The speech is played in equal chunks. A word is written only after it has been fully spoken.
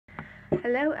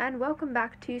Hello and welcome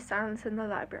back to Silence in the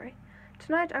Library.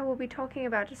 Tonight I will be talking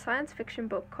about a science fiction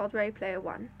book called Ready Player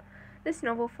One. This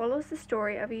novel follows the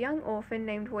story of a young orphan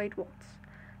named Wade Watts.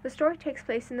 The story takes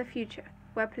place in the future,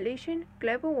 where pollution,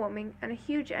 global warming, and a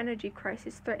huge energy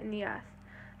crisis threaten the Earth.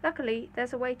 Luckily,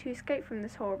 there's a way to escape from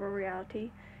this horrible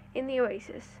reality in the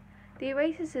Oasis. The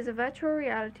Oasis is a virtual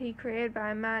reality created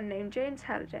by a man named James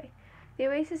Halliday. The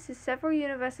Oasis is several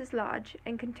universes large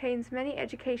and contains many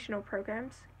educational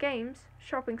programs, games,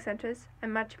 shopping centers,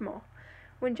 and much more.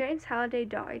 When James Halliday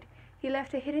died, he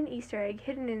left a hidden Easter egg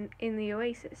hidden in the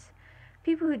Oasis.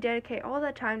 People who dedicate all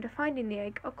their time to finding the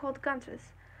egg are called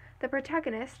Gunters. The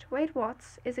protagonist, Wade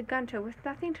Watts, is a Gunter with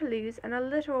nothing to lose and a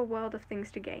literal world of things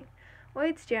to gain.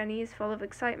 Wade's journey is full of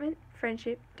excitement,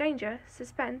 friendship, danger,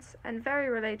 suspense, and very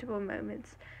relatable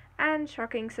moments, and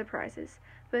shocking surprises,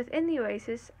 both in the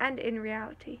Oasis and in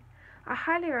reality. I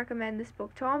highly recommend this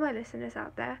book to all my listeners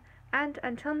out there, and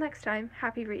until next time,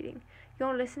 happy reading.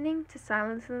 You're listening to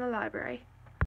Silence in the Library.